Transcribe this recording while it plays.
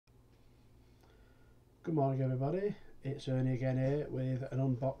Good morning everybody, it's Ernie again here with an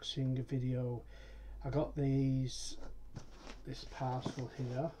unboxing video. I got this parcel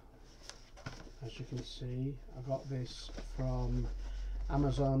here, as you can see. I got this from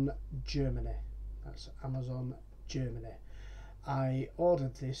Amazon Germany. That's Amazon Germany. I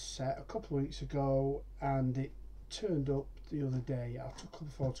ordered this set a couple of weeks ago and it turned up the other day. I took a couple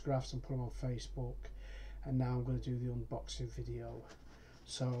of photographs and put them on Facebook, and now I'm going to do the unboxing video.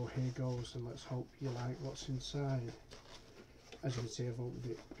 So here goes, and let's hope you like what's inside. As you can see, I've opened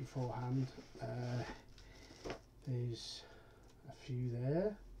it beforehand. There's a few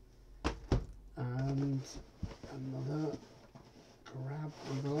there, and another grab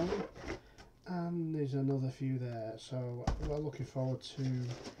one, and there's another few there. So we're looking forward to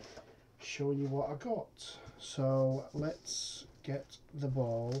showing you what I got. So let's get the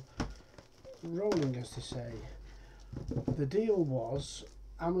ball rolling, as they say. The deal was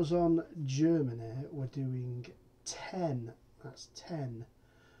Amazon Germany were doing 10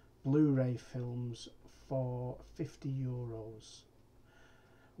 Blu-ray films for €50,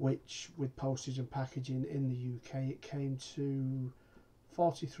 which with postage and packaging in the UK it came to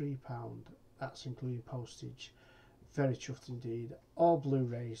 £43. That's including postage. Very chuffed indeed. All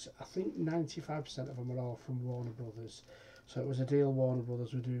Blu-rays. I think 95% of them are all from Warner Brothers, so it was a deal Warner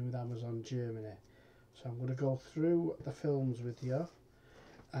Brothers were doing with Amazon Germany. So I'm going to go through the films with you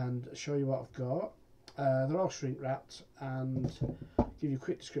and show you what I've got. They're all shrink wrapped, and give you a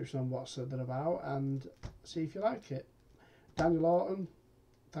quick description on what they're about and see if you like it. Daniel Orton,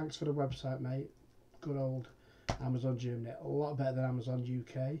 thanks for the website, mate. Good old Amazon Germany. A lot better than Amazon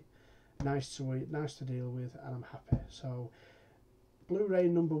UK. Nice to deal with, and I'm happy. So Blu-ray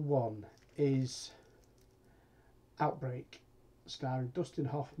number 1 is Outbreak, starring Dustin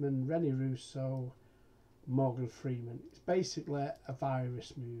Hoffman, Rene Russo, Morgan Freeman. It's basically a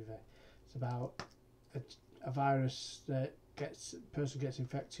virus movie. It's about a virus that person gets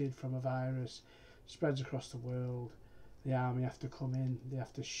infected from a virus, spreads across the world. The army have to come in. They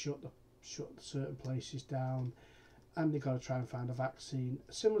have to shut certain places down, and they've got to try and find a vaccine.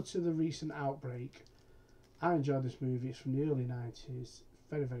 Similar to the recent Outbreak. I enjoyed this movie. It's from the early 90s.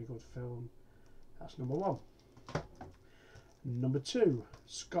 Very, very good film. That's number 1. Number 2,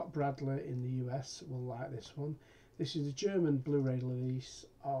 Scott Bradley in the US will like this one. This is the German Blu-ray release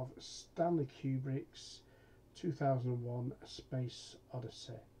of Stanley Kubrick's 2001 A Space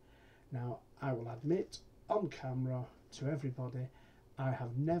Odyssey. Now, I will admit on camera to everybody, I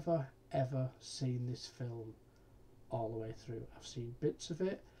have never ever seen this film all the way through. I've seen bits of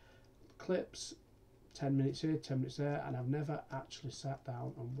it, clips, 10 minutes here, 10 minutes there, and I've never actually sat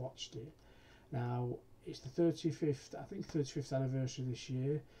down and watched it. Now, it's the 35th anniversary this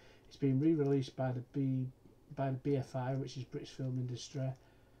year. It's been re-released by the BFI, which is British Film Industry,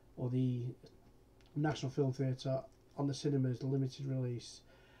 or the National Film Theatre, on the cinemas, the limited release.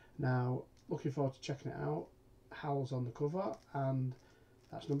 Now, looking forward to checking it out. Hal's on the cover, and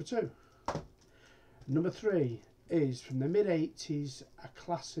that's number 2. Number 3 is from the mid-80s, a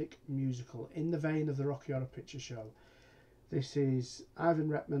classic musical in the vein of the Rocky Horror Picture Show. This is Ivan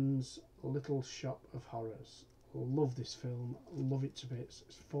Reitman's Little Shop of Horrors. Love this film, love it to bits.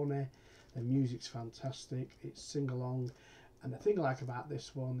 It's funny, the music's fantastic, it's sing-along, and the thing I like about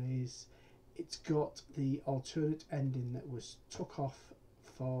this one is it's got the alternate ending that was took off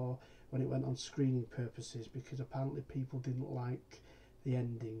for when it went on screening purposes, because apparently people didn't like the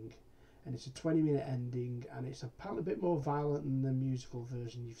ending. And it's a 20-minute ending, and it's apparently a bit more violent than the musical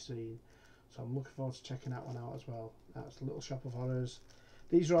version you've seen. So I'm looking forward to checking that one out as well. That's Little Shop of Horrors.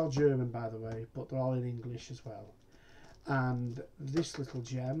 These are all German, by the way, but they're all in English as well. And this little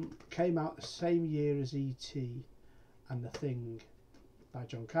gem came out the same year as E.T. and The Thing by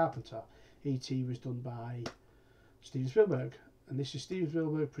John Carpenter. E.T. was done by Steven Spielberg, and this is Steven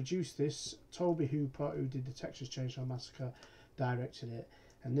Spielberg produced this. Tobe Hooper, who did the Texas Chainsaw Massacre, directed it,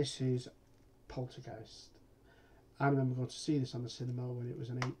 and this is Poltergeist. I remember going to see this on the cinema when it was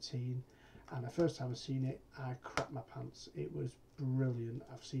an 18, and the first time I seen it, I crapped my pants. It was brilliant.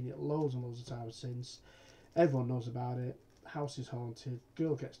 I've seen it loads and loads of times since. Everyone knows about it. House is haunted.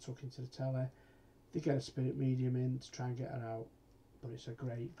 Girl gets tucked into the telly. They get a spirit medium in to try and get her out. But it's a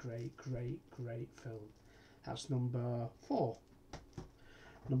great, great, great, great film. That's number 4.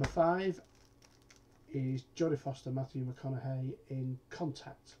 Number 5 is Jodie Foster, Matthew McConaughey in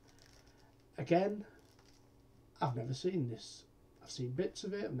Contact. Again, I've never seen this. I've seen bits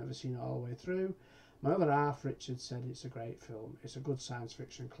of it, I've never seen it all the way through. My other half, Richard, said it's a great film. It's a good science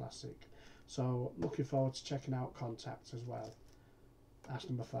fiction classic. So looking forward to checking out Contact as well. That's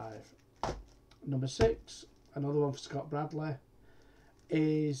number 5. Number 6, another one for Scott Bradley,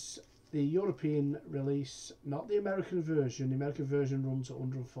 is the European release, not the American version. The American version runs at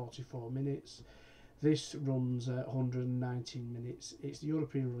 144 minutes. This runs at 119 minutes. It's the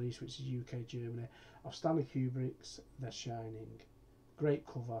European release, which is UK, Germany, of Stanley Kubrick's The Shining. Great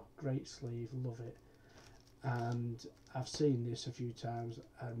cover, great sleeve, love it. And I've seen this a few times.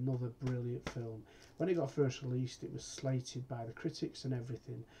 Another brilliant film. When it got first released, it was slated by the critics and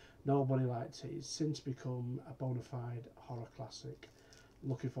everything. Nobody liked it. It's since become a bona fide horror classic.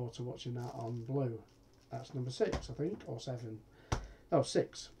 Looking forward to watching that on Blu. That's number 6, I think, or 7. Oh,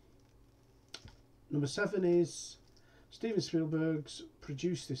 6. Number 7 is Steven Spielberg's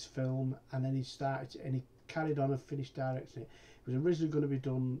produced this film, and then he carried on and finished directing it. It was originally going to be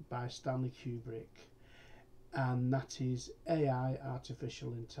done by Stanley Kubrick, and that is AI,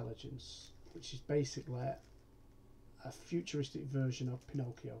 artificial intelligence, which is basically a futuristic version of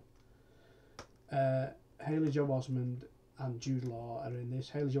Pinocchio. Haley Joel Osment and Jude Law are in this.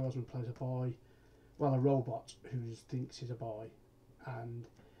 Haley Joel Osment plays a boy, well, a robot who thinks he's a boy, and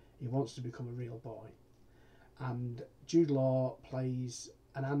he wants to become a real boy. And Jude Law plays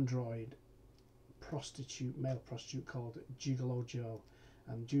an android prostitute, male prostitute called Gigolo Joe,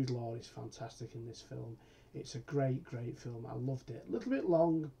 and Jude Law is fantastic in this film. It's a great, great film. I loved it. A little bit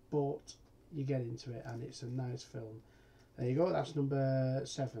long, but you get into it, and it's a nice film. There you go. That's number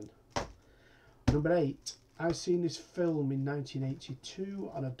 7. Number 8. I've seen this film in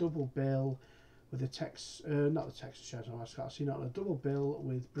 1982 on a double bill with the not the Texas Chainsaw Massacre. I've seen it on a double bill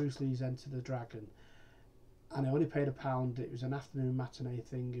with Bruce Lee's Enter the Dragon, and I only paid £1. It was an afternoon matinee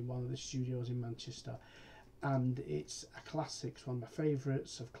thing in one of the studios in Manchester, and it's a classic. It's one of my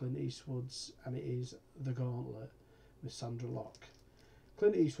favourites of Clint Eastwood's, and it is The Gauntlet with Sandra Locke.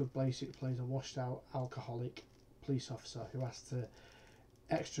 Clint Eastwood basically plays a washed out alcoholic police officer who has to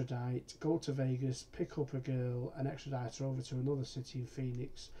extradite, go to Vegas, pick up a girl and extradite her over to another city in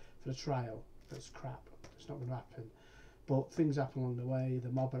Phoenix for a trial. That's crap. It's not going to happen. But things happen along the way.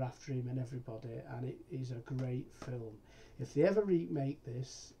 The mob are after him and everybody, and it is a great film. If they ever remake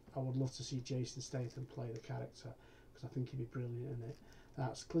this, I would love to see Jason Statham play the character, because I think he'd be brilliant in it.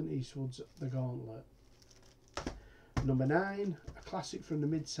 That's Clint Eastwood's The Gauntlet. Number 9, a classic from the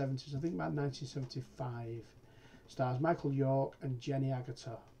mid-70s, I think about 1975. Stars Michael York and Jenny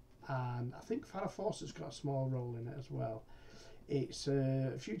Agutter, and I think Farrah Fawcett's got a small role in it as well. It's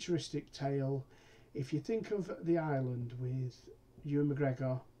a futuristic tale. If you think of The Island with Ewan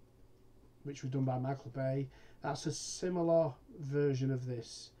McGregor, which was done by Michael Bay, that's a similar version of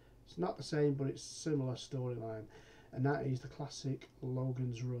this. It's not the same, but it's a similar storyline, and that is the classic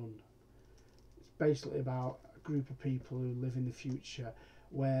Logan's Run. It's basically about a group of people who live in the future,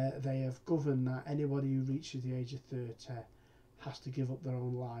 where they have governed that anybody who reaches the age of 30 has to give up their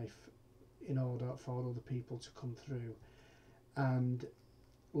own life in order for other people to come through. And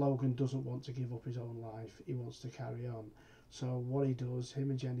Logan doesn't want to give up his own life, he wants to carry on. So what he does,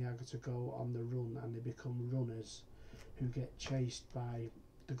 him and Jenny Agutter go on the run, and they become runners who get chased by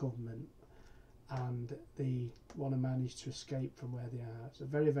the government, and they want to manage to escape from where they are. It's a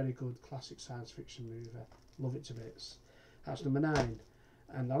very, very good classic science fiction movie. Love it to bits. That's number 9.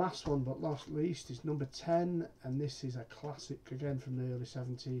 And the last one, but not least, is number 10, and this is a classic again from the early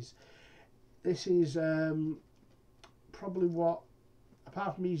 70s. This is probably what,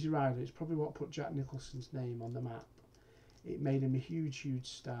 apart from Easy Rider, it's probably what put Jack Nicholson's name on the map. It made him a huge, huge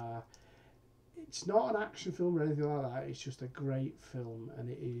star. It's not an action film or anything like that, it's just a great film, and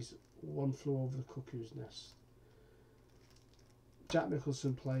it is One Flew Over the Cuckoo's Nest. Jack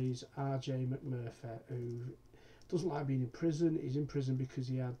Nicholson plays R.J. McMurphy, who doesn't like being in prison. He's in prison because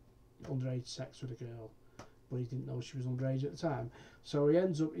he had underage sex with a girl, but he didn't know she was underage at the time. So he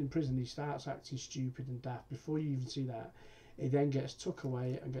ends up in prison. He starts acting stupid and daft. Before you even see that, he then gets took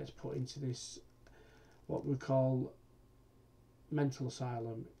away and gets put into this, what we call mental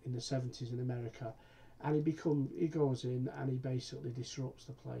asylum in the 70s in America. And he goes in and he basically disrupts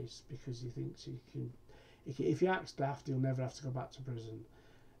the place because he thinks he can, if he acts daft, he'll never have to go back to prison.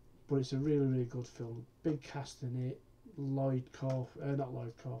 But it's a really, really good film. Big cast in it.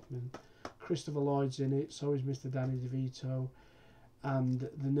 Christopher Lloyd's in it. So is Mr. Danny DeVito. And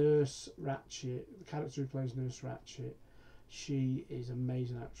the nurse Ratchet, the character who plays Nurse Ratchet, she is an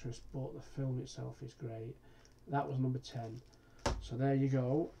amazing actress, but the film itself is great. That was number 10. So there you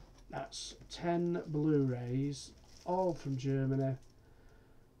go. That's 10 Blu-rays, all from Germany,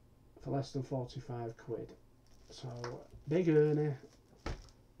 for less than 45 quid. So, big Ernie.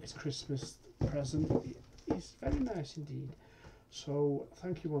 It's Christmas present. It's very nice indeed. So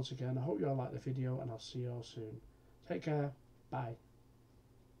thank you once again. I hope you all liked the video, and I'll see you all soon. Take care. Bye.